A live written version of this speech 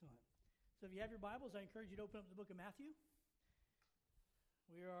So if you have your Bibles, I encourage you to open up the book of Matthew.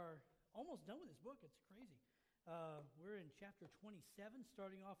 We are almost done with this book. It's crazy. We're in chapter 27,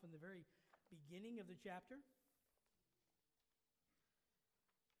 starting off in the very beginning of the chapter.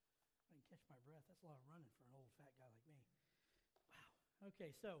 I can catch my breath. That's a lot of running for an old fat guy like me. Wow.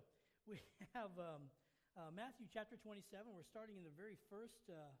 Okay, so we have Matthew chapter 27. We're starting in the very first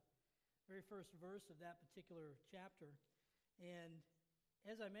verse of that particular chapter. And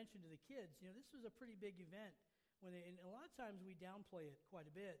as I mentioned to the kids, this was a pretty big event. And a lot of times we downplay it quite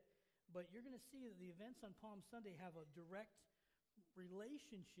a bit, but you're going to see that the events on Palm Sunday have a direct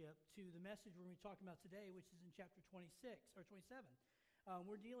relationship to the message we're going to be talking about today, which is in chapter 26 or 27.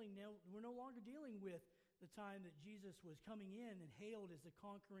 We're no longer dealing with the time that Jesus was coming in and hailed as the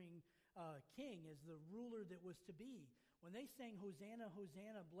conquering king, as the ruler that was to be. When they sang, "Hosanna,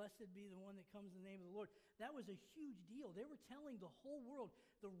 Hosanna, blessed be the one that comes in the name of the Lord," that was a huge deal. They were telling the whole world,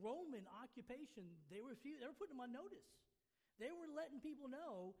 the Roman occupation, they were putting them on notice. They were letting people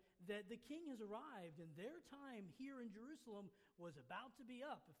know that the king has arrived, and their time here in Jerusalem was about to be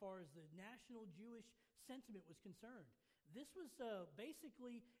up as far as the national Jewish sentiment was concerned. This was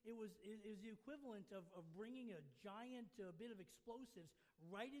basically, it was the equivalent of bringing a giant bit of explosives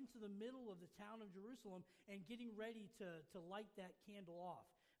right into the middle of the town of Jerusalem and getting ready to light that candle off.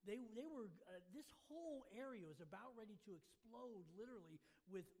 They were, this whole area was about ready to explode, literally,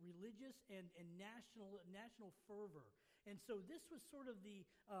 with religious and national fervor. And so this was sort of the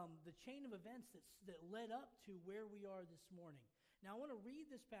chain of events that led up to where we are this morning. Now I want to read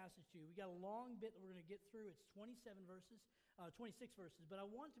this passage to you. We got a long bit that we're going to get through. It's 26 verses, but I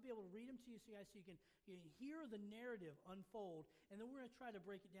want to be able to read them to you so you can hear the narrative unfold, and then we're going to try to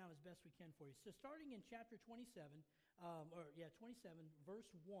break it down as best we can for you. So starting in chapter 27, 27, verse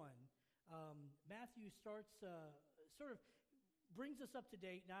 1, Matthew starts sort of brings us up to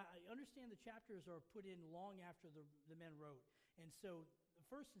date. Now, I understand the chapters are put in long after the men wrote, and so the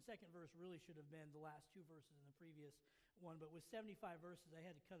first and second verse really should have been the last two verses in the previous one, but with 75 verses, they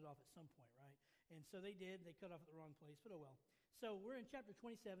had to cut it off at some point, right? And so they did. They cut off at the wrong place, but oh well. So we're in chapter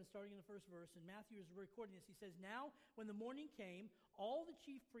 27, starting in the first verse, and Matthew is recording this. He says, "Now, when the morning came, all the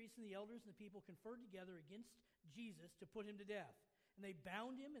chief priests and the elders and the people conferred together against Jesus to put him to death. And they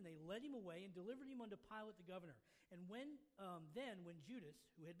bound him, and they led him away, and delivered him unto Pilate the governor. And when Judas,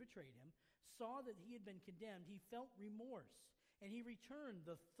 who had betrayed him, saw that he had been condemned, he felt remorse. And he returned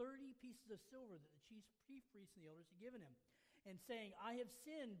the 30 pieces of silver that the chief priests and the elders had given him, and saying, I have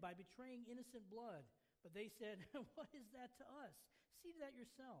sinned by betraying innocent blood. But they said, What is that to us? See to that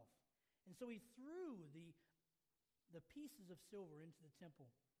yourself. And so he threw the pieces of silver into the temple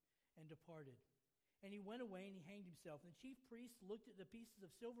and departed. And he went away and he hanged himself. And the chief priests looked at the pieces of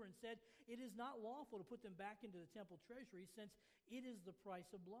silver and said, It is not lawful to put them back into the temple treasury, since it is the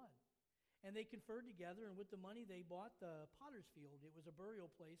price of blood. And they conferred together, and with the money they bought the potter's field. It was a burial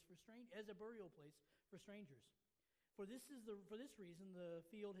place for strangers. For this reason the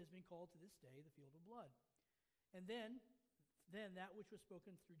field has been called to this day the field of blood. And then that which was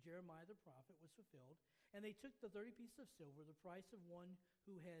spoken through Jeremiah the prophet was fulfilled. And they took the 30 pieces of silver, the price of one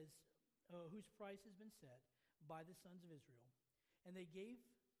whose price has been set by the sons of Israel, and they gave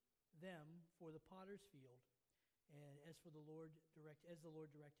them for the potter's field, and as the Lord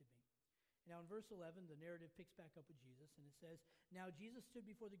directed me. Now in verse 11, the narrative picks back up with Jesus, and it says, Now Jesus stood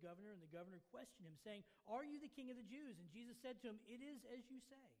before the governor, and the governor questioned him, saying, Are you the king of the Jews? And Jesus said to him, It is as you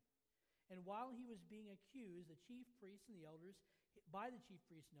say. And while he was being accused, by the chief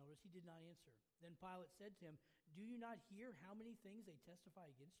priests and elders, he did not answer. Then Pilate said to him, Do you not hear how many things they testify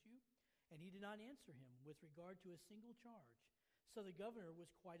against you? And he did not answer him with regard to a single charge. So the governor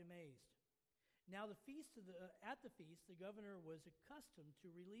was quite amazed. Now at the feast, the governor was accustomed to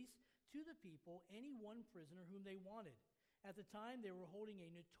release to the people any one prisoner whom they wanted. At the time, they were holding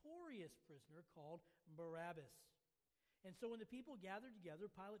a notorious prisoner called Barabbas. And so when the people gathered together,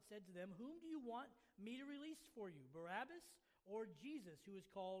 Pilate said to them, Whom do you want me to release for you, Barabbas or Jesus, who is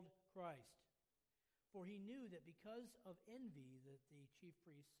called Christ? For he knew that because of envy that the chief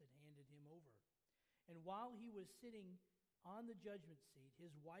priests had handed him over. And while he was sitting on the judgment seat,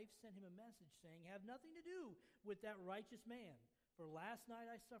 his wife sent him a message saying, Have nothing to do with that righteous man, for last night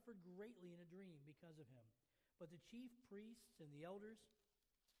I suffered greatly in a dream because of him. But the chief priests and the elders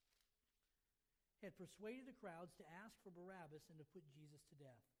had persuaded the crowds to ask for Barabbas and to put Jesus to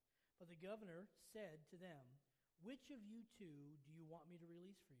death. But the governor said to them, Which of you two do you want me to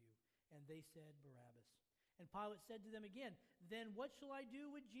release for you? And they said, Barabbas. And Pilate said to them again, Then what shall I do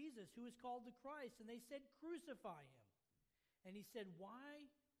with Jesus, who is called the Christ? And they said, Crucify him. And he said,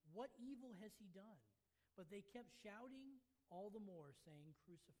 Why? What evil has he done? But they kept shouting all the more, saying,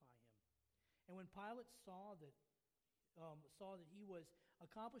 Crucify him. And when Pilate saw that he was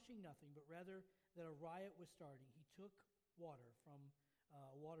accomplishing nothing, but rather that a riot was starting, he took water from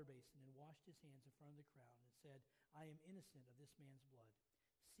a water basin and washed his hands in front of the crowd and said, I am innocent of this man's blood.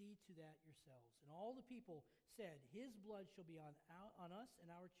 See to that yourselves. And all the people said, his blood shall be on us and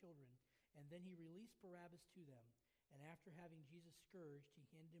our children. And then he released Barabbas to them. And after having Jesus scourged, he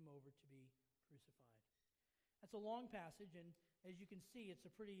handed him over to be crucified. That's a long passage, and as you can see, it's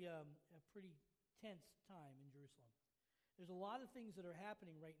a pretty tense time in Jerusalem. There's a lot of things that are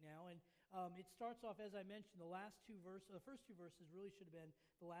happening right now, and it starts off, as I mentioned, the first two verses really should have been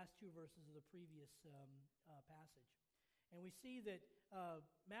the last two verses of the previous passage. And we see that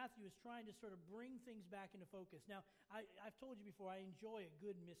Matthew is trying to sort of bring things back into focus. Now, I've told you before, I enjoy a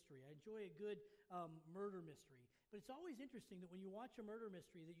good mystery. I enjoy a good murder mystery. But it's always interesting that when you watch a murder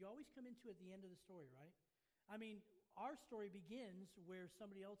mystery that you always come into at the end of the story, right? I mean, our story begins where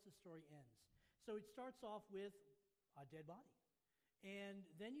somebody else's story ends. So it starts off with a dead body. And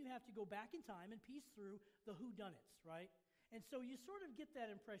then you have to go back in time and piece through the whodunits, right? And so you sort of get that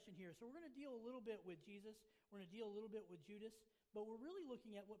impression here. So we're going to deal a little bit with Jesus. We're going to deal a little bit with Judas. But we're really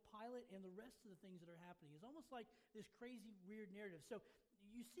looking at what Pilate and the rest of the things that are happening. It's almost like this crazy, weird narrative. So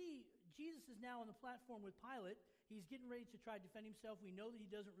you see, Jesus is now on the platform with Pilate. He's getting ready to try to defend himself. We know that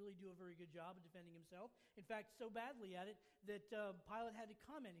he doesn't really do a very good job of defending himself. In fact, so badly at it that Pilate had to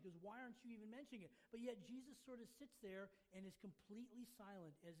comment. He goes, why aren't you even mentioning it? But yet Jesus sort of sits there and is completely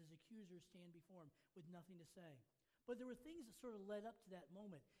silent as his accusers stand before him with nothing to say. But there were things that sort of led up to that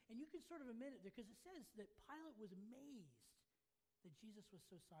moment. And you can sort of admit it because it says that Pilate was amazed that Jesus was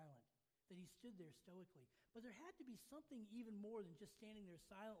so silent, that he stood there stoically. But there had to be something even more than just standing there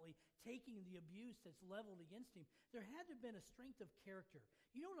silently, taking the abuse that's leveled against him. There had to have been a strength of character.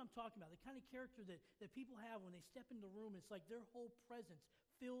 You know what I'm talking about, the kind of character that people have when they step into the room. It's like their whole presence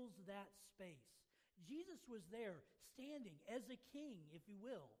fills that space. Jesus was there, standing as a king, if you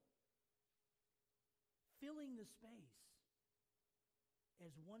will, filling the space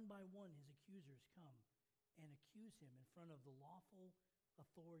as one by one his accusers come and accuse him in front of the lawful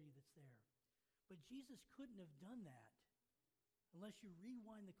authority that's there. But Jesus couldn't have done that unless you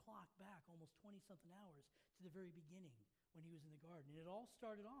rewind the clock back almost 20-something hours to the very beginning when he was in the garden. And it all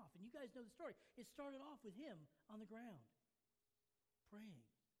started off, and you guys know the story, it started off with him on the ground, praying.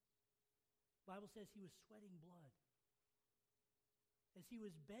 The Bible says he was sweating blood as he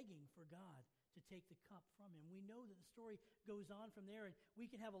was begging for God to take the cup from him. We know that the story goes on from there, and we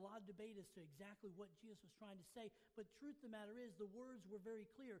can have a lot of debate as to exactly what Jesus was trying to say, but truth of the matter is, the words were very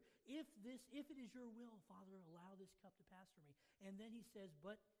clear. If it is your will, Father, allow this cup to pass from me. And then he says,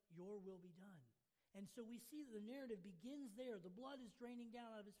 but your will be done. And so we see that the narrative begins there. The blood is draining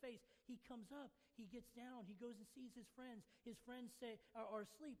down out of his face. He comes up. He gets down. He goes and sees his friends. His friends are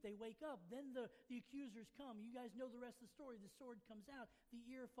asleep. They wake up. Then the accusers come. You guys know the rest of the story. The sword comes out. The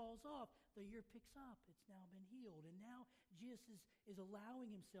ear falls off. The ear picks up. It's now been healed. And now Jesus is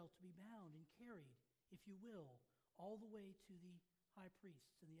allowing himself to be bound and carried, if you will, all the way to the high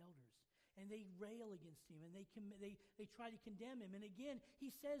priests and the elders. And they rail against him, and they try to condemn him. And again,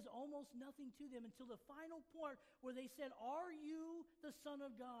 he says almost nothing to them until the final part where they said, are you the Son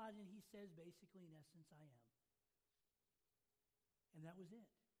of God? And he says, basically, in essence, I am. And that was it.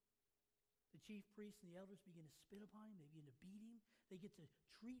 The chief priests and the elders begin to spit upon him. They begin to beat him. They get to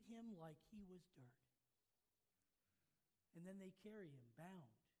treat him like he was dirt. And then they carry him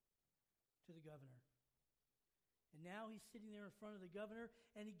bound to the governor. And now he's sitting there in front of the governor,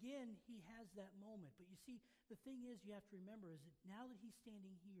 and again, he has that moment. But you see, the thing is, you have to remember, is that now that he's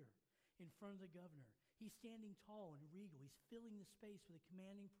standing here in front of the governor, he's standing tall and regal. He's filling the space with a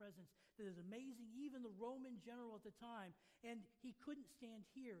commanding presence that is amazing, even the Roman general at the time. And he couldn't stand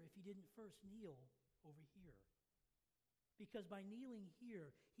here if he didn't first kneel over here. Because by kneeling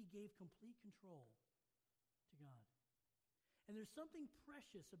here, he gave complete control to God. And there's something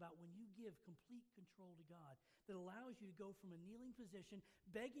precious about when you give complete control to God that allows you to go from a kneeling position,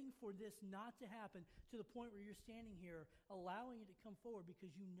 begging for this not to happen, to the point where you're standing here, allowing it to come forward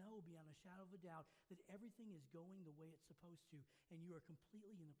because you know beyond a shadow of a doubt that everything is going the way it's supposed to, and you are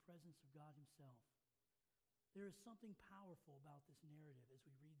completely in the presence of God himself. There is something powerful about this narrative as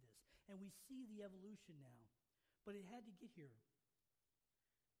we read this. And we see the evolution now. But it had to get here.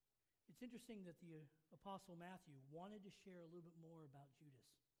 It's interesting that the Apostle Matthew wanted to share a little bit more about Judas.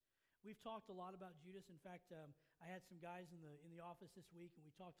 We've talked a lot about Judas. In fact, I had some guys in the office this week, and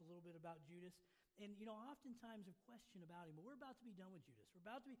we talked a little bit about Judas. And, you know, oftentimes a question about him, but we're about to be done with Judas. We're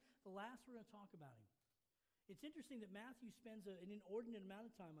about to be the last we're going to talk about him. It's interesting that Matthew spends an inordinate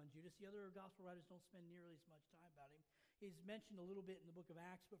amount of time on Judas. The other gospel writers don't spend nearly as much time about him. is mentioned a little bit in the book of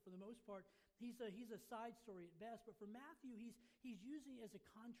Acts, but for the most part, he's a side story at best. But for Matthew, he's using it as a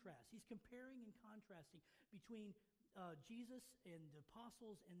contrast. He's comparing and contrasting between Jesus and the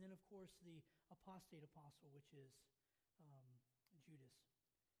apostles, and then, of course, the apostate apostle, which is Judas.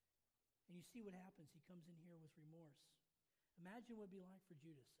 And you see what happens. He comes in here with remorse. Imagine what it'd be like for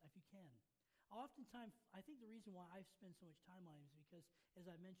Judas, if you can. Oftentimes, I think the reason why I've spent so much time on him is because, as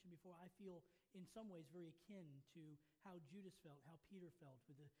I mentioned before, I feel in some ways very akin to how Judas felt, how Peter felt,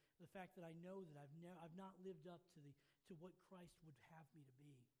 with the fact that I know that I've not lived up to what Christ would have me to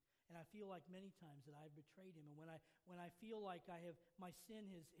be. And I feel like many times that I've betrayed him. And when I feel like my sin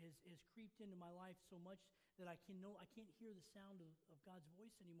has creeped into my life so much that I can't hear the sound of God's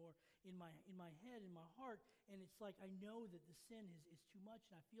voice anymore in my head, in my heart, and it's like I know that the sin is too much,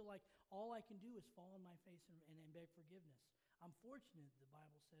 and I feel like all I can do is fall on my face and beg forgiveness. I'm fortunate that the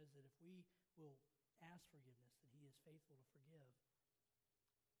Bible says that if we will ask forgiveness, that he is faithful to forgive.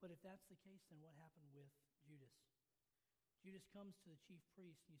 But if that's the case, then what happened with Judas? Judas comes to the chief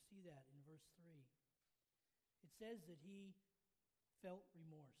priest, and you see that in verse 3. It says that he felt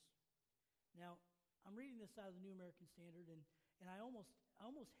remorse. Now, I'm reading this out of the New American Standard, and I almost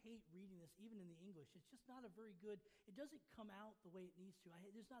hate reading this even in the English. It's just not a very good, it doesn't come out the way it needs to.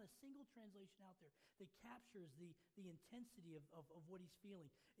 There's not a single translation out there that captures the intensity of what he's feeling.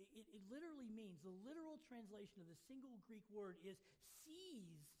 It literally means, the literal translation of the single Greek word is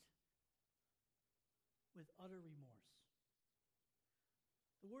seized with utter remorse.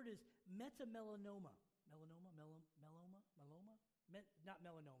 The word is metamelanoma. Not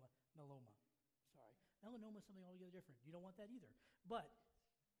melanoma, meloma. Sorry. Melanoma is something altogether different. You don't want that either. But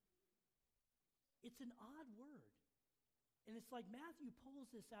it's an odd word. And it's like Matthew pulls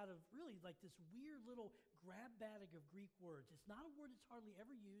this out of really like this weird little grab bag of Greek words. It's not a word that's hardly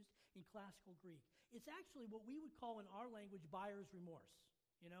ever used in classical Greek. It's actually what we would call in our language buyer's remorse,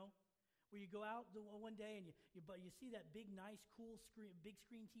 where you go out one day and you see that big, nice, cool big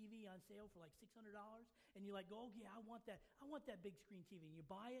screen TV on sale for like $600, and you're like, oh yeah, I want that big screen TV, and you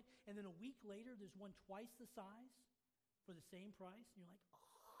buy it, and then a week later there's one twice the size for the same price, and you're like, oh.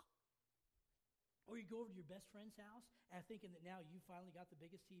 Or you go over to your best friend's house and thinking that now you finally got the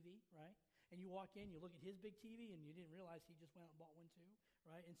biggest TV, right? And you walk in, you look at his big TV, and you didn't realize he just went out and bought one too,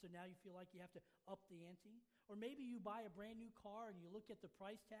 right? And so now you feel like you have to up the ante. Or maybe you buy a brand new car and you look at the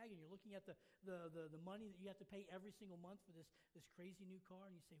price tag and you're looking at the money that you have to pay every single month for this crazy new car,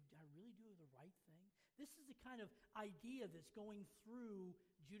 and you say, did I really do the right thing? This is the kind of idea that's going through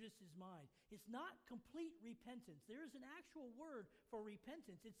Judas's mind. It's not complete repentance. There is an actual word for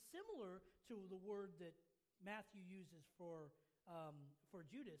repentance. It's similar to the word that Matthew uses for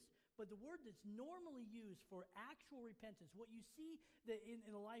Judas, but the word that's normally used for actual repentance, what you see that in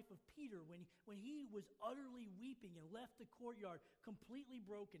the life of Peter when he was utterly weeping and left the courtyard completely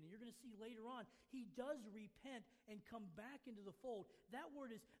broken, and you're going to see later on, he does repent and come back into the fold. That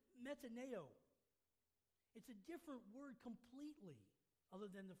word is metaneo. It's a different word completely, other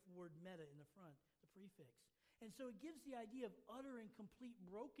than the word meta in the front, the prefix. And so it gives the idea of utter and complete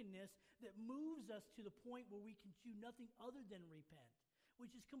brokenness that moves us to the point where we can do nothing other than repent,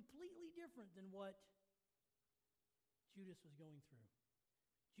 which is completely different than what Judas was going through.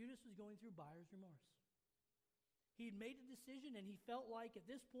 Judas was going through buyer's remorse. He had made a decision, and he felt like at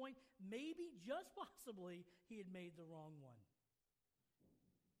this point, maybe, just possibly, he had made the wrong one.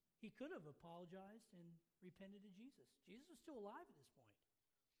 He could have apologized and repented to Jesus. Jesus was still alive at this point.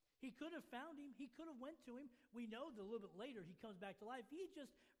 He could have found him. He could have went to him. We know that a little bit later he comes back to life. He just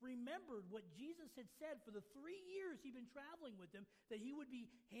remembered what Jesus had said for the 3 years he'd been traveling with them, that he would be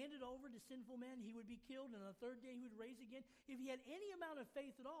handed over to sinful men, he would be killed, and on the third day he would rise again. If he had any amount of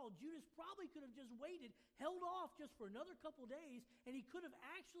faith at all, Judas probably could have just waited, held off just for another couple days, and he could have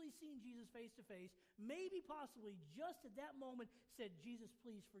actually seen Jesus face to face, maybe possibly just at that moment said, Jesus,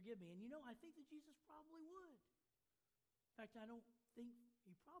 please forgive me. And I think that Jesus probably would. In fact, I don't think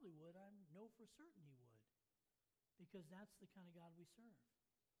he probably would. I know for certain he would, because that's the kind of God we serve.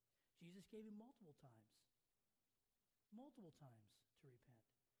 Jesus gave him multiple times to repent,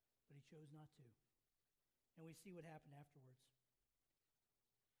 but he chose not to. And we see what happened afterwards.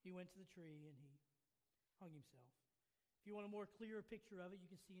 He went to the tree and he hung himself. If you want a more clearer picture of it, you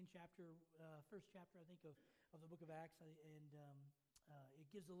can see in first chapter, I think, of the book of Acts, and it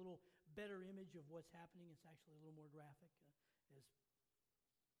gives a little better image of what's happening. It's actually a little more graphic, as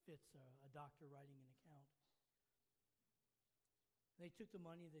fits a doctor writing an account. They took the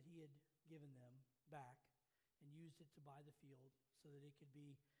money that he had given them back and used it to buy the field so that it could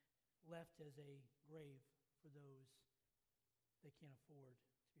be left as a grave for those that can't afford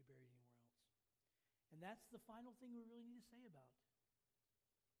to be buried anywhere else. And that's the final thing we really need to say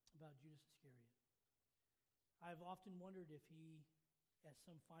about Judas Iscariot. I've often wondered if he, at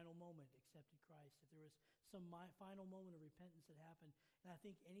some final moment, accepted Christ, if there was some final moment of repentance that happened. And I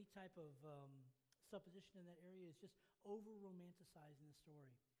think any type of supposition in that area is just over-romanticizing the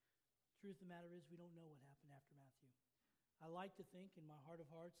story. Truth of the matter is, we don't know what happened after Matthew. I like to think in my heart of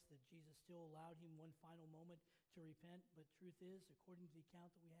hearts that Jesus still allowed him one final moment to repent, but truth is, according to the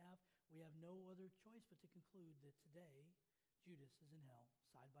account that we have no other choice but to conclude that today Judas is in hell,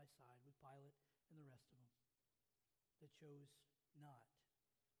 side by side with Pilate and the rest of them that chose not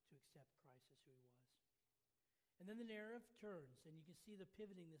to accept Christ as who he was. And then the narrative turns, and you can see the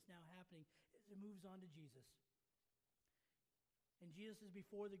pivoting that's now happening as it moves on to Jesus. And Jesus is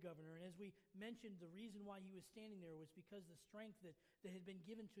before the governor. And as we mentioned, the reason why he was standing there was because the strength that had been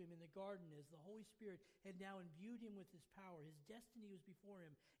given to him in the garden as the Holy Spirit had now imbued him with his power. His destiny was before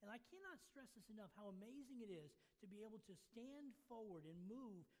him. And I cannot stress this enough, how amazing it is to be able to stand forward and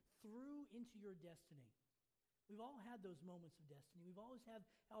move through into your destiny. We've all had those moments of destiny. We've all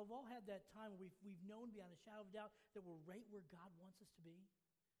had that time where we've known beyond a shadow of doubt that we're right where God wants us to be.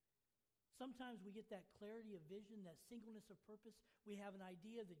 Sometimes we get that clarity of vision, that singleness of purpose. We have an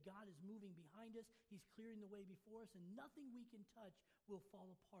idea that God is moving behind us. He's clearing the way before us, and nothing we can touch will fall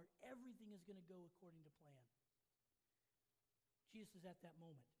apart. Everything is going to go according to plan. Jesus is at that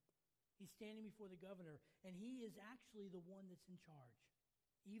moment. He's standing before the governor, and he is actually the one that's in charge,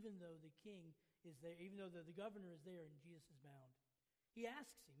 even though the king is there, even though the governor is there and Jesus is bound. He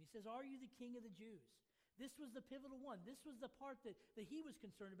asks him, he says, "Are you the king of the Jews?" This was the pivotal one. This was the part that he was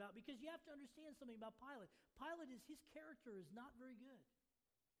concerned about, because you have to understand something about Pilate. His character is not very good.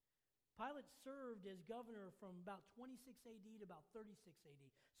 Pilate served as governor from about 26 AD to about 36 AD.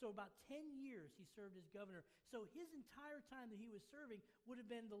 So about 10 years he served as governor. So his entire time that he was serving would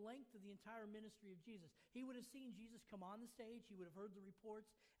have been the length of the entire ministry of Jesus. He would have seen Jesus come on the stage. He would have heard the reports.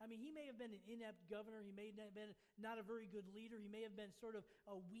 I mean, he may have been an inept governor. He may have been not a very good leader. He may have been sort of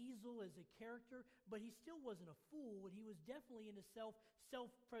a weasel as a character, but he still wasn't a fool. And he was definitely into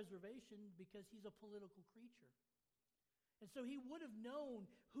self-preservation because he's a political creature. And so he would have known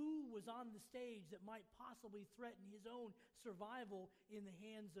who was on the stage that might possibly threaten his own survival in the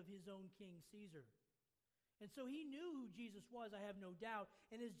hands of his own king, Caesar. And so he knew who Jesus was, I have no doubt.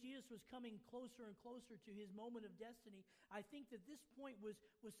 And as Jesus was coming closer and closer to his moment of destiny, I think that this point was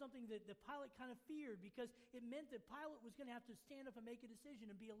something that Pilate kind of feared, because it meant that Pilate was going to have to stand up and make a decision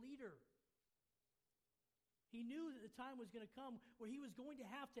and be a leader. He knew that the time was going to come where he was going to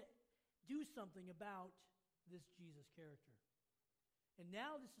have to do something about this Jesus character. And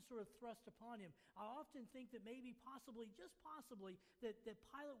now this is sort of thrust upon him. I often think that maybe possibly, just possibly, that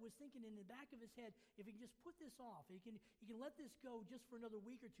Pilate was thinking in the back of his head, if he can just put this off, he can let this go just for another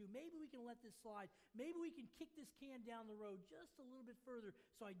week or two. Maybe we can let this slide. Maybe we can kick this can down the road just a little bit further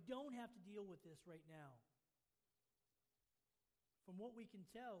so I don't have to deal with this right now. From what we can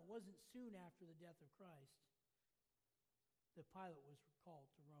tell, it wasn't soon after the death of Christ that Pilate was called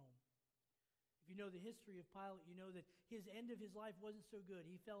to Rome. If you know the history of Pilate, you know that his end of his life wasn't so good.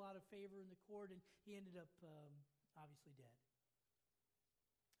 He fell out of favor in the court, and he ended up obviously dead.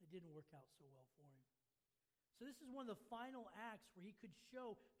 It didn't work out so well for him. So this is one of the final acts where he could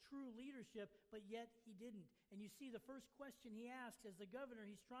show true leadership, but yet he didn't. And you see the first question he asks as the governor,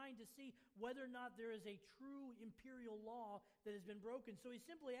 he's trying to see whether or not there is a true imperial law that has been broken. So he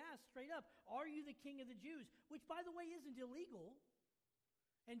simply asks straight up, "Are you the king of the Jews?" Which, by the way, isn't illegal.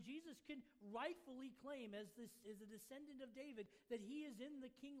 And Jesus can rightfully claim, as a descendant of David, that he is in the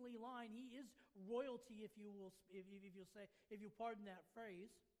kingly line. He is royalty, if you pardon that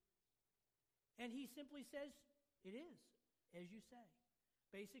phrase. And he simply says, "It is, as you say."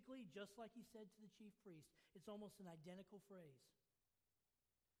 Basically, just like he said to the chief priest. It's almost an identical phrase.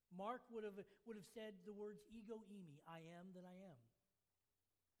 Mark would have said the words ego eimi, I am that I am.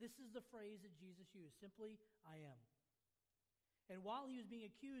 This is the phrase that Jesus used, simply, I am. And while he was being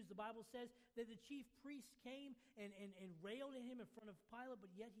accused, the Bible says that the chief priests came and railed at him in front of Pilate,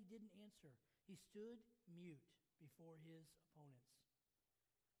 but yet he didn't answer. He stood mute before his opponents.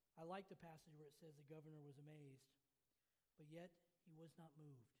 I like the passage where it says the governor was amazed, but yet he was not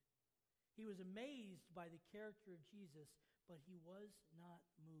moved. He was amazed by the character of Jesus, but he was not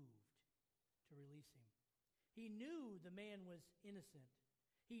moved to release him. He knew the man was innocent.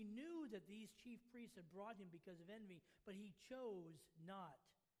 He knew that these chief priests had brought him because of envy, but he chose not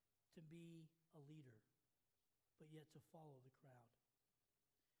to be a leader, but yet to follow the crowd.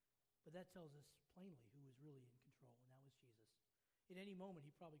 But that tells us plainly who was really in control, and that was Jesus. At any moment,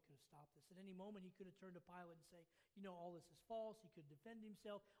 he probably could have stopped this. At any moment, he could have turned to Pilate and say, all this is false. He could defend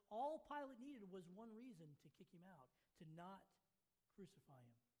himself. All Pilate needed was one reason to kick him out, to not crucify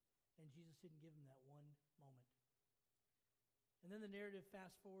him. And Jesus didn't give him that one moment. And then the narrative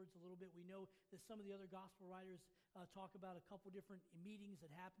fast forwards a little bit. We know that some of the other gospel writers talk about a couple different meetings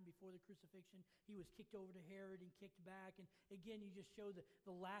that happened before the crucifixion. He was kicked over to Herod and kicked back. And again, you just show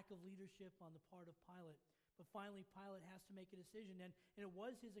the lack of leadership on the part of Pilate. But finally, Pilate has to make a decision. And it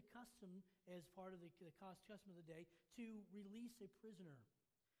was his custom, as part of the custom of the day, to release a prisoner.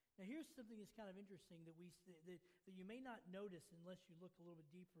 Now, here's something that's kind of interesting that you may not notice unless you look a little bit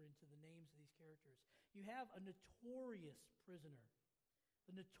deeper into the names of these characters. You have a notorious prisoner.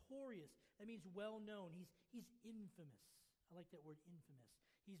 The notorious, that means well-known. He's infamous. I like that word, infamous.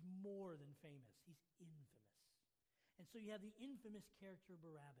 He's more than famous. He's infamous. And so you have the infamous character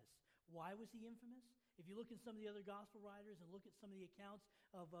Barabbas. Why was he infamous? If you look in some of the other gospel writers and look at some of the accounts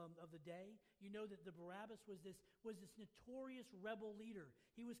of the day, you know that the Barabbas was this notorious rebel leader.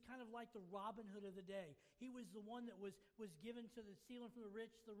 He was kind of like the Robin Hood of the day. He was the one that was given to stealing from the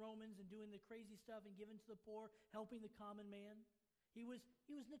rich, the Romans, and doing the crazy stuff, and given to the poor, helping the common man. He was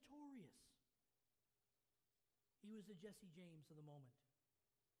notorious. He was the Jesse James of the moment.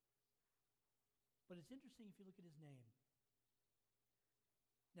 But it's interesting if you look at his name.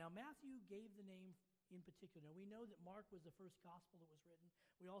 Now, Matthew gave the name in particular. Now, we know that Mark was the first gospel that was written.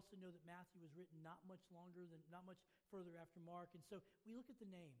 We also know that Matthew was written not much further after Mark. And so we look at the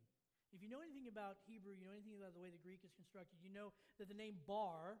name. If you know anything about Hebrew, you know anything about the way the Greek is constructed, you know that the name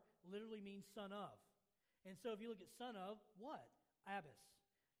Bar literally means son of. And so if you look at son of, what? Abbas.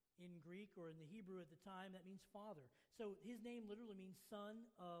 In Greek or in the Hebrew at the time, that means father. So his name literally means son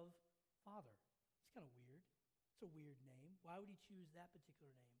of father. It's kind of weird. It's a weird name. Why would he choose that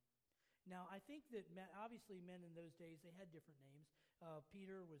particular name? Now, I think that obviously men in those days, they had different names.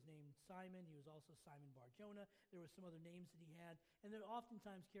 Peter was named Simon. He was also Simon Bar-Jonah. There were some other names that he had. And then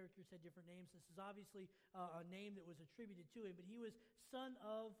oftentimes characters had different names. This is obviously a name that was attributed to him, but he was son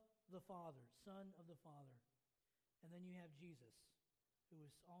of the Father, son of the Father. And then you have Jesus, who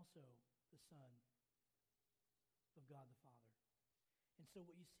is also the Son of God the Father. And so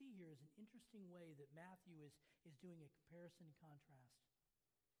what you see here is an interesting way that Matthew is doing a comparison and contrast.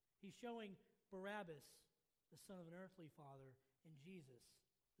 He's showing Barabbas, the son of an earthly father, and Jesus,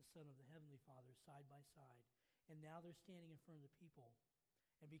 the son of the heavenly Father, side by side. And now they're standing in front of the people.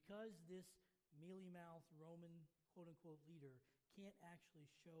 And because this mealy-mouthed Roman, quote-unquote, leader can't actually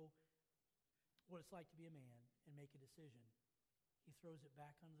show what it's like to be a man and make a decision, he throws it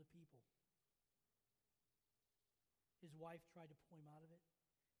back onto the people. His wife tried to pull him out of it,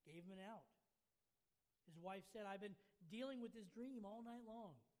 gave him an out. His wife said, I've been dealing with this dream all night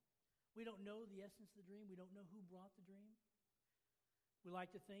long. We don't know the essence of the dream. We don't know who brought the dream. We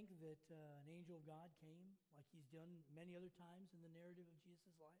like to think that an angel of God came, like he's done many other times in the narrative of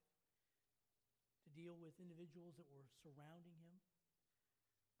Jesus' life, to deal with individuals that were surrounding him.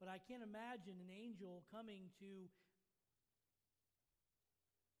 But I can't imagine an angel coming to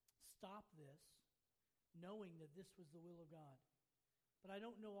stop this, knowing that this was the will of God. But I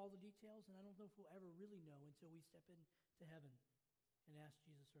don't know all the details, and I don't know if we'll ever really know until we step into heaven and ask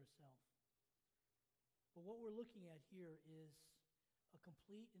Jesus ourselves. But what we're looking at here is a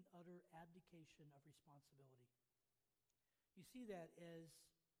complete and utter abdication of responsibility. You see that as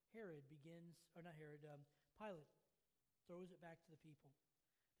Pilate throws it back to the people.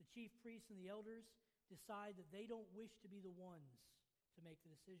 The chief priests and the elders decide that they don't wish to be the ones to make the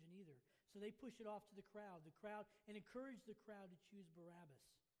decision either. So they push it off to the crowd, and encourage the crowd to choose Barabbas.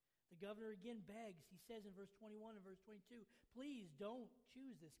 The governor again begs. He says in verse 21 and verse 22, please don't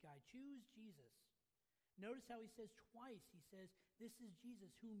choose this guy. Choose Jesus. Notice how he says twice. He says, this is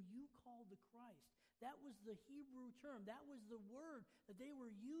Jesus whom you call the Christ. That was the Hebrew term. That was the word that they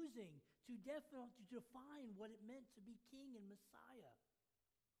were using to define what it meant to be king and Messiah.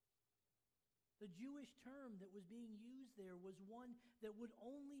 The Jewish term that was being used there was one that would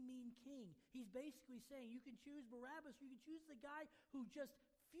only mean king. He's basically saying you can choose Barabbas, or you can choose the guy who just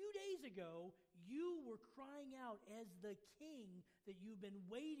few days ago you were crying out as the king that you've been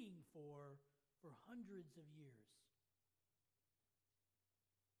waiting for hundreds of years.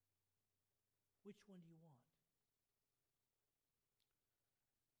 Which one do you want?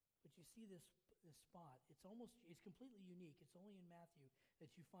 But you see this spot. It's completely unique. It's only in Matthew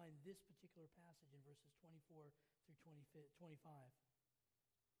that you find this particular passage in verses 24 through 25.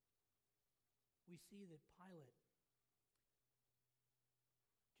 We see that Pilate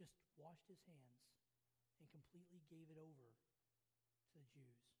just washed his hands and completely gave it over to the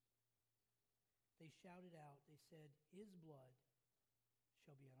Jews. They shouted out, they said, his blood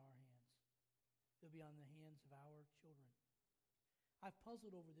shall be on our hands. They'll be on the hands of our children. I've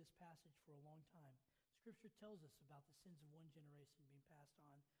puzzled over this passage for a long time. Scripture tells us about the sins of one generation being passed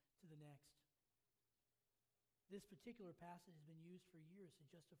on to the next. This particular passage has been used for years to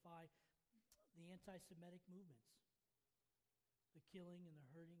justify the anti-Semitic movements, the killing and the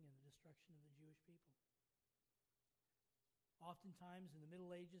hurting and the destruction of the Jewish people. Oftentimes in the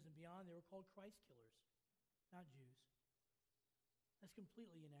Middle Ages and beyond, they were called Christ killers, not Jews. That's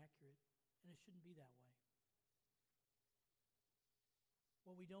completely inaccurate, and it shouldn't be that way.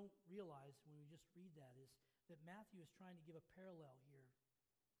 What we don't realize when we just read that is that Matthew is trying to give a parallel here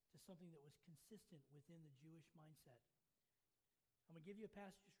to something that was consistent within the Jewish mindset. I'm going to give you a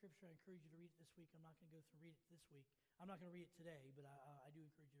passage of Scripture. I encourage you to read it this week. I'm not going to go through and read it this week. I'm not going to read it today, but I do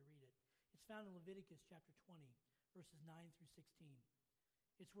encourage you to read it. It's found in Leviticus chapter 20, verses 9 through 16.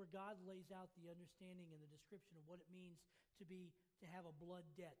 It's where God lays out the understanding and the description of what it means to have a blood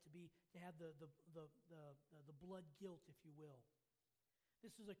debt, to have the blood guilt, if you will.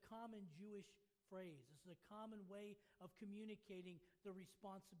 This is a common Jewish phrase. This is a common way of communicating the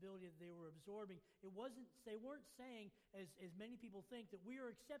responsibility that they were absorbing. They weren't saying, as many people think, that we are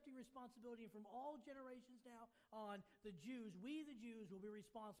accepting responsibility from all generations now on the Jews. We, the Jews, will be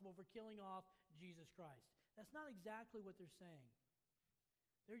responsible for killing off Jesus Christ. That's not exactly what they're saying.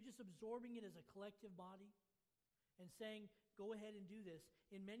 They're just absorbing it as a collective body and saying, go ahead and do this.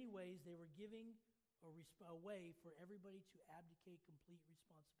 In many ways, they were giving a way for everybody to abdicate complete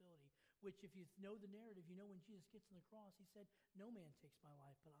responsibility, which if you know the narrative, you know when Jesus gets on the cross, he said, no man takes my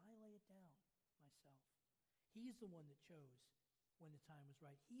life, but I lay it down myself. He's the one that chose when the time was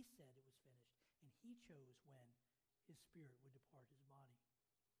right. He said it was finished, and he chose when his spirit would depart his body.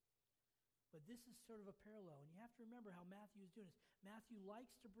 But this is sort of a parallel, and you have to remember how Matthew is doing this. Matthew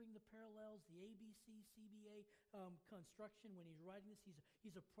likes to bring the parallels, the ABC, CBA construction when he's writing this.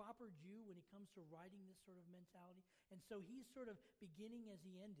 He's a proper Jew when he comes to writing this sort of mentality. And so he's sort of beginning as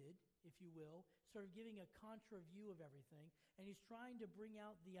he ended, if you will, sort of giving a contra view of everything. And he's trying to bring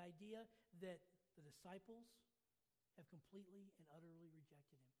out the idea that the disciples have completely and utterly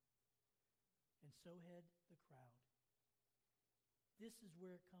rejected him. And so had the crowd. This is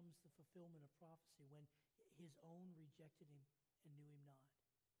where it comes the fulfillment of prophecy, when his own rejected him and knew him not.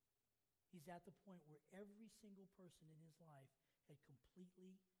 He's at the point where every single person in his life had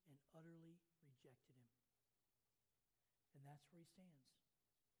completely and utterly rejected him. And that's where he stands.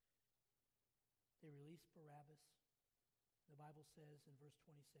 They released Barabbas. The Bible says in verse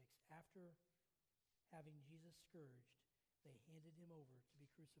 26, after having Jesus scourged, they handed him over to be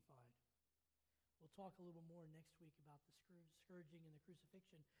crucified. We'll talk a little more next week about the scourging and the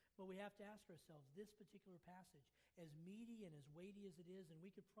crucifixion, but we have to ask ourselves, this particular passage, as meaty and as weighty as it is, and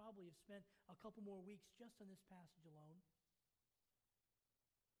we could probably have spent a couple more weeks just on this passage alone,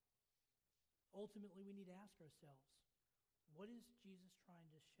 ultimately we need to ask ourselves, what is Jesus trying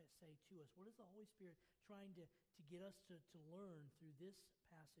to say to us? What is the Holy Spirit trying to get us to learn through this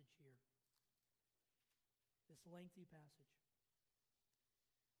passage here? This lengthy passage.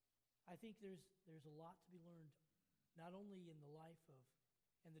 I think there's a lot to be learned, not only in the life of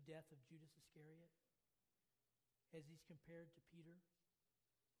and the death of Judas Iscariot, as he's compared to Peter,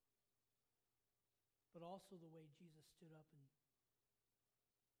 but also the way Jesus stood up and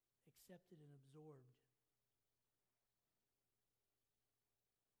accepted and absorbed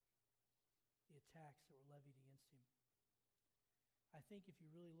the attacks that were levied against him. I think if you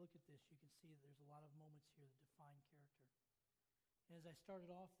really look at this, you can see that there's a lot of moments here that define character. And as I started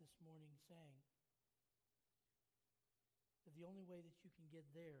off this morning saying, that the only way that you can get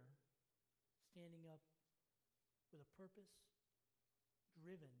there, standing up with a purpose,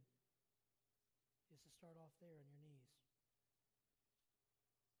 driven, is to start off there on your knees.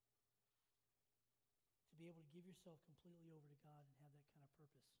 To be able to give yourself completely over to God and have that kind of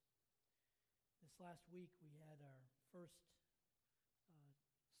purpose. This last week we had our first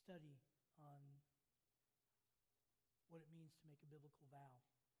study on what it means to make a biblical vow.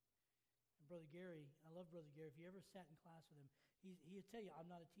 And Brother Gary, I love Brother Gary. If you ever sat in class with him, he'll tell you, I'm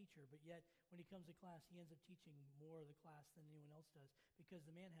not a teacher, but yet when he comes to class, he ends up teaching more of the class than anyone else does because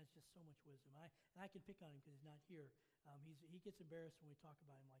the man has just so much wisdom. And I can pick on him because he's not here. He gets embarrassed when we talk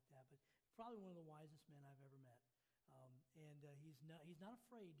about him like that, but probably one of the wisest men I've ever met. He's not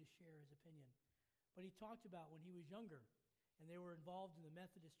afraid to share his opinion. But he talked about when he was younger, and they were involved in the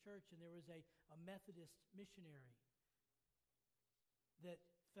Methodist church, and there was a Methodist missionary that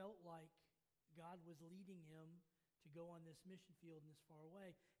felt like God was leading him to go on this mission field and this far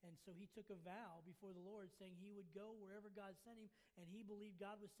away. And so he took a vow before the Lord saying he would go wherever God sent him, and he believed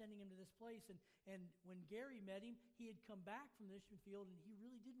God was sending him to this place. And when Gary met him, he had come back from the mission field, and he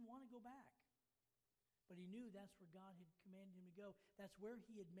really didn't want to go back. But he knew that's where God had commanded him to go. That's where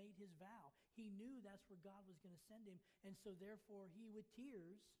he had made his vow. He knew that's where God was going to send him. And so therefore he, with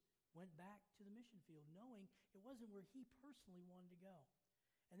tears, went back to the mission field, knowing it wasn't where he personally wanted to go.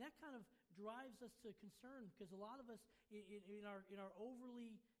 And that kind of drives us to concern, because a lot of us in our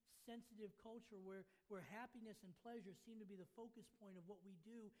overly sensitive culture where happiness and pleasure seem to be the focus point of what we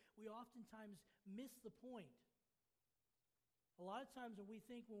do, we oftentimes miss the point. A lot of times when we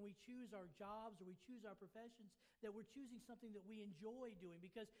choose our jobs or we choose our professions, that we're choosing something that we enjoy doing,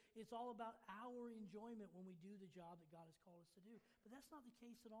 because it's all about our enjoyment when we do the job that God has called us to do. But that's not the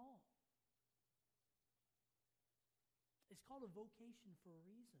case at all. It's called a vocation for a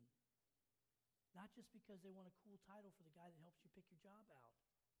reason. Not just because they want a cool title for the guy that helps you pick your job out.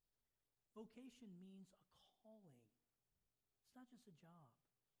 Vocation means a calling. It's not just a job.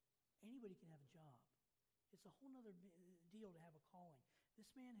 Anybody can have a job. It's a whole other deal to have a calling. This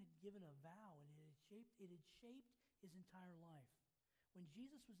man had given a vow, and it had shaped his entire life. When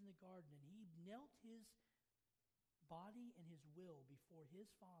Jesus was in the garden and he knelt his body and his will before his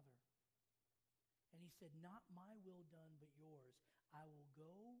Father, and he said, "Not my will done, but yours. I will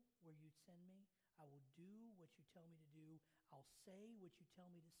go where you'd send me. I will do what you tell me to do. I'll say what you tell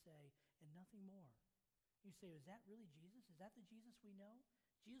me to say, and nothing more." You say, is that really Jesus? Is that the Jesus we know?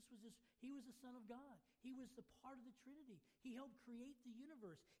 Jesus he was the Son of God. He was the part of the Trinity. He helped create the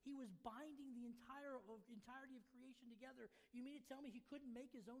universe. He was binding the entirety of creation together. You mean to tell me he couldn't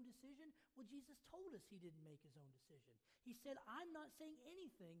make his own decision? Well, Jesus told us he didn't make his own decision. He said, "I'm not saying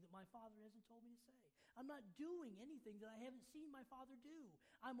anything that my Father hasn't told me to say. I'm not doing anything that I haven't seen my Father do.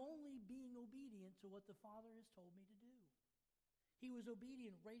 I'm only being obedient to what the Father has told me to do." He was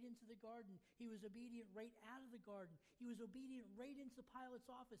obedient right into the garden. He was obedient right out of the garden. He was obedient right into Pilate's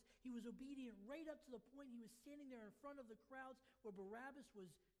office. He was obedient right up to the point he was standing there in front of the crowds where Barabbas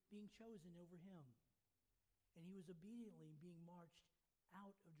was being chosen over him. And he was obediently being marched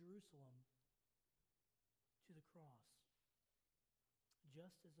out of Jerusalem to the cross,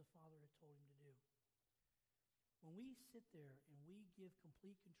 just as the Father had told him to do. When we sit there and we give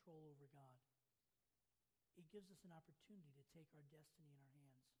complete control over God, it gives us an opportunity to take our destiny in our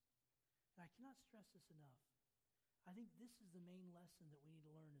hands. And I cannot stress this enough. I think this is the main lesson that we need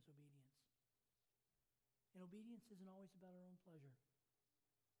to learn is obedience. And obedience isn't always about our own pleasure.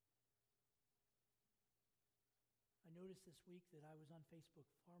 I noticed this week that I was on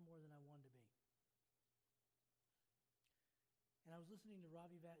Facebook far more than I wanted to be. And I was listening to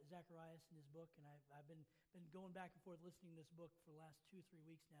Ravi Zacharias in his book, and I've been going back and forth listening to this book for the last 2-3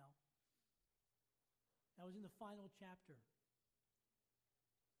 weeks now. I was in the final chapter,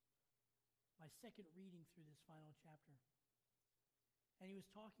 my second reading through this final chapter. And he was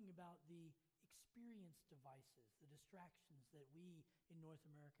talking about the experience devices, the distractions that we in North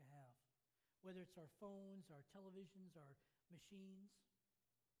America have, whether it's our phones, our televisions, our machines.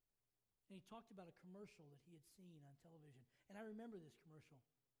 And he talked about a commercial that he had seen on television. And I remember this commercial.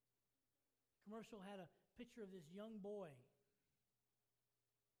 The commercial had a picture of this young boy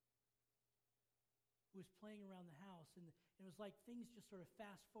who was playing around the house, and it was like things just sort of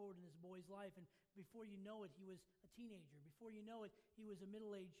fast forward in this boy's life, and before you know it, he was a teenager. Before you know it, he was a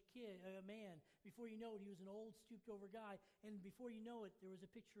middle-aged man. Before you know it, he was an old, stooped-over guy, and before you know it, there was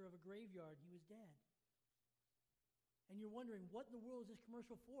a picture of a graveyard, and he was dead. And you're wondering, what in the world is this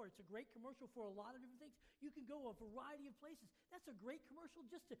commercial for? It's a great commercial for a lot of different things. You can go a variety of places. That's a great commercial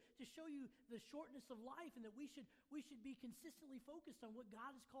just to show you the shortness of life, and that we should be consistently focused on what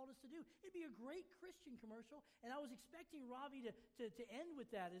God has called us to do. It'd be a great Christian commercial, and I was expecting Ravi to end with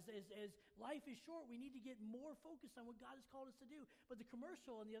that. As life is short, we need to get more focused on what God has called us to do. But the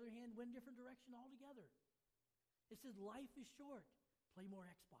commercial, on the other hand, went a different direction altogether. It says, life is short. Play more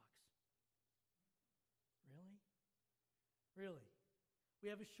Xbox. Really? Really. We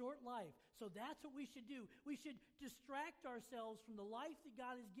have a short life, so that's what we should do. We should distract ourselves from the life that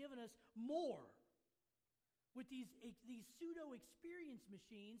God has given us more with these pseudo-experience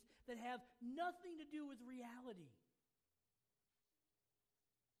machines that have nothing to do with reality,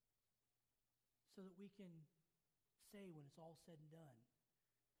 so that we can say when it's all said and done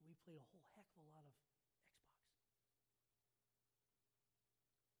that we played a whole heck of a lot of Xbox.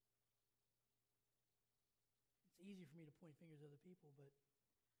 It's easy for me to point fingers at other people, but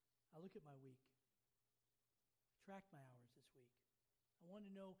I look at my week. I track my hours this week. I want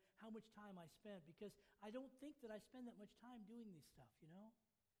to know how much time I spent, because I don't think that I spend that much time doing this stuff,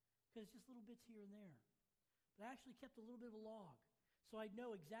 Because it's just little bits here and there. But I actually kept a little bit of a log, so I'd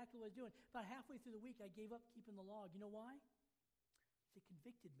know exactly what I was doing. About halfway through the week, I gave up keeping the log. You know why? Because it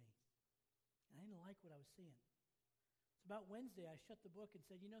convicted me, and I didn't like what I was seeing. So about Wednesday, I shut the book and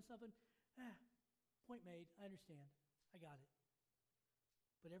said, you know something? Point made. I understand. I got it.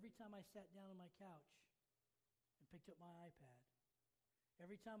 But every time I sat down on my couch and picked up my iPad,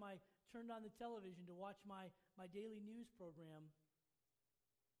 every time I turned on the television to watch my daily news program,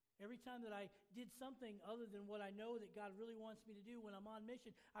 every time that I did something other than what I know that God really wants me to do when I'm on mission,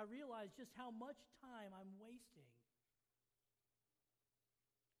 I realized just how much time I'm wasting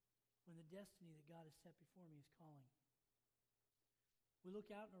when the destiny that God has set before me is calling. We look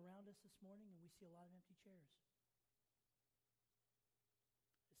out and around us this morning and we see a lot of empty chairs.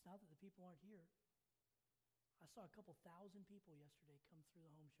 It's not that the people aren't here. I saw a couple thousand people yesterday come through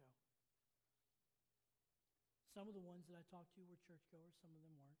the home show. Some of the ones that I talked to were churchgoers, some of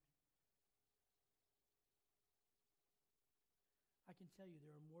them weren't. I can tell you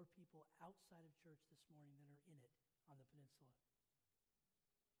there are more people outside of church this morning than are in it on the peninsula.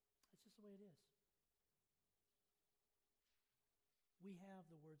 That's just the way it is. We have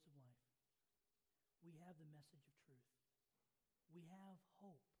the words of life. We have the message of truth. We have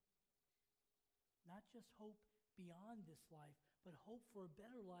hope. Not just hope beyond this life, but hope for a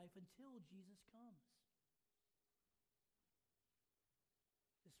better life until Jesus comes.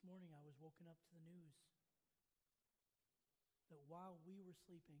 This morning I was woken up to the news that while we were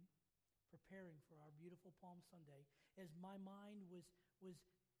sleeping, preparing for our beautiful Palm Sunday, as my mind was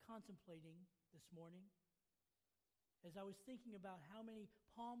contemplating this morning, as I was thinking about how many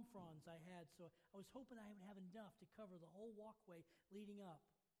palm fronds I had, so I was hoping I would have enough to cover the whole walkway leading up.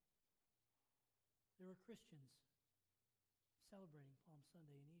 There were Christians celebrating Palm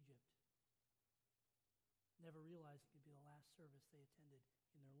Sunday in Egypt, never realizing it would be the last service they attended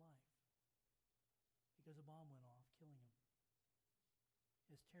in their life because a bomb went off, killing them,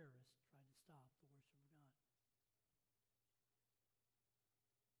 as terrorists tried to stop the worship of God.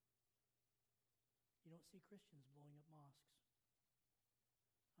 You don't see Christians blowing up mosques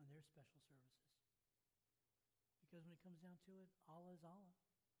on their special services. Because when it comes down to it, Allah is Allah.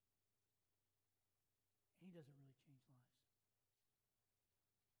 And he doesn't really change lives.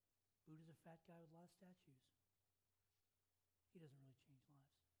 Buddha's a fat guy with a lot of statues. He doesn't really change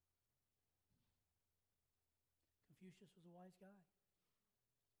lives. Confucius was a wise guy,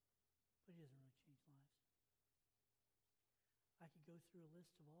 but he doesn't really change lives. I could go through a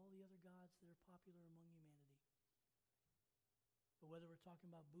list of all the other gods that are popular among humanity. But whether we're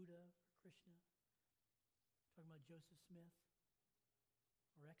talking about Buddha or Krishna, talking about Joseph Smith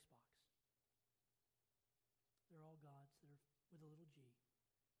or Xbox, they're all gods that are with a little g,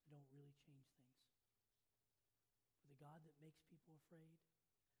 that don't really change things. But the God that makes people afraid,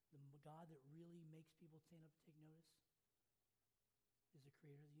 the God that really makes people stand up and take notice, is the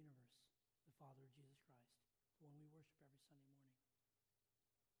creator of the universe, the Father of Jesus Christ, the one we worship every Sunday morning.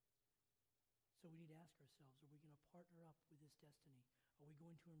 So we need to ask ourselves, are we going to partner up with this destiny? Are we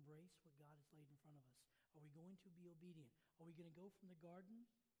going to embrace what God has laid in front of us? Are we going to be obedient? Are we going to go from the garden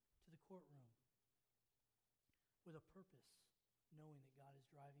to the courtroom with a purpose, knowing that God is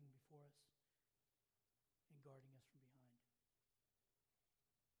driving before us and guarding us from behind?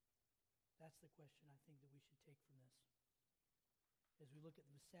 That's the question I think that we should take from this. As we look at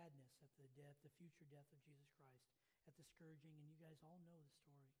the sadness, at the death, the future death of Jesus Christ, at the scourging, and you guys all know the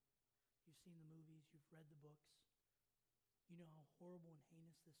story. You've seen the movies, you've read the books. You know how horrible and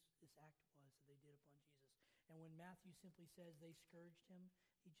heinous this act was that they did upon Jesus. And when Matthew simply says they scourged him,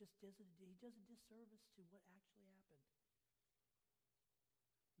 he does a disservice to what actually happened.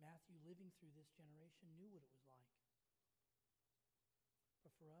 Matthew, living through this generation, knew what it was like.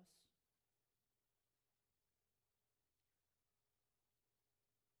 But for us,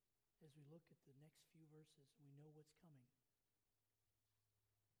 as we look at the next few verses and we know what's coming,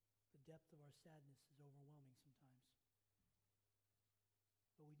 the depth of our sadness is overwhelming sometimes.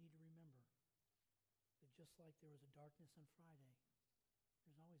 But we need to remember that just like there was a darkness on Friday,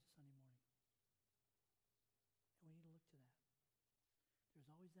 there's always a Sunday morning. And we need to look to that. There's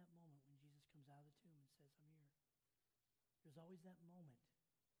always that moment when Jesus comes out of the tomb and says, I'm here. There's always that moment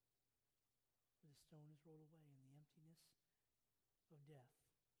where the stone is rolled away and the emptiness of death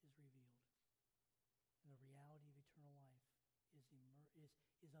is revealed. And the reality of eternal life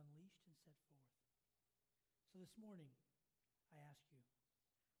is unleashed and set forth. So this morning, I ask you,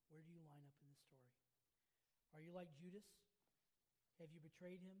 where do you line up in this story? Are you like Judas? Have you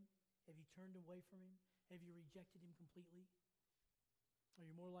betrayed him? Have you turned away from him? Have you rejected him completely? Or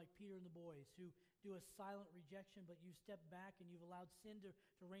you're more like Peter and the boys who do a silent rejection, but you've stepped back and you've allowed sin to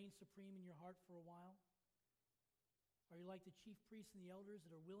reign supreme in your heart for a while? Are you like the chief priests and the elders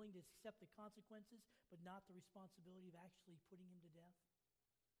that are willing to accept the consequences, but not the responsibility of actually putting him to death?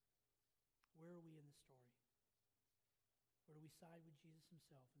 Where are we in the story? Or do we side with Jesus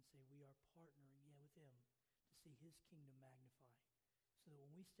himself and say we are partnering with him to see his kingdom magnify, so that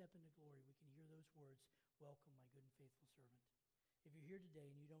when we step into glory, we can hear those words, "Welcome, my good and faithful servant." If you're here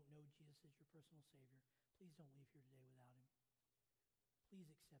today and you don't know Jesus as your personal Savior, please don't leave here today without him. Please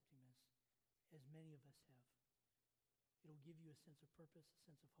accept him as many of us have. It'll give you a sense of purpose, a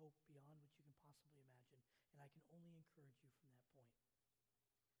sense of hope beyond what you can possibly imagine. And I can only encourage you from that point.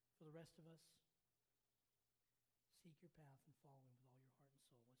 For the rest of us, seek your path and follow him with all your heart and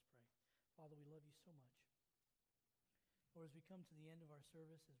soul. Let's pray. Father, we love you so much. Lord, as we come to the end of our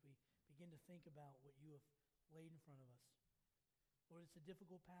service, as we begin to think about what you have laid in front of us, Lord, it's a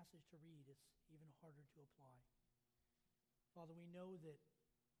difficult passage to read. It's even harder to apply. Father, we know that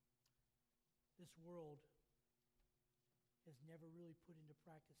this world has never really put into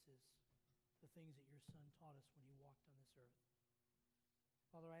practices the things that your Son taught us when he walked on this earth.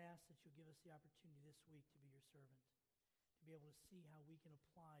 Father, I ask that you'll give us the opportunity this week to be your servant, to be able to see how we can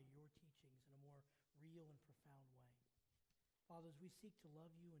apply your teachings in a more real and profound way. Father, as we seek to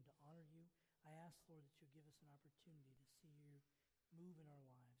love you and to honor you, I ask, Lord, that you'll give us an opportunity to see you move in our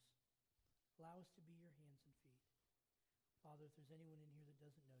lives. Allow us to be your hands and feet. Father, if there's anyone in here that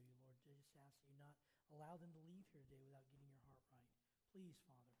doesn't know you, Lord, I just ask that you not allow them to leave here today without getting your heart right. Please,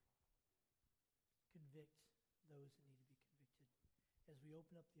 Father, convict those that need to be convicted. As we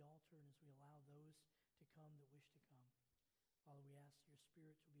open up the altar and as we allow those to come that wish to come, Father, we ask your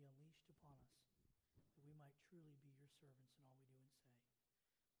Spirit to be unleashed upon us, that we might truly be your servants in all we do and say.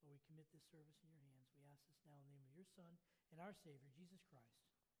 Lord, we commit this service in your hands. We ask this now in the name of your Son and our Savior, Jesus Christ.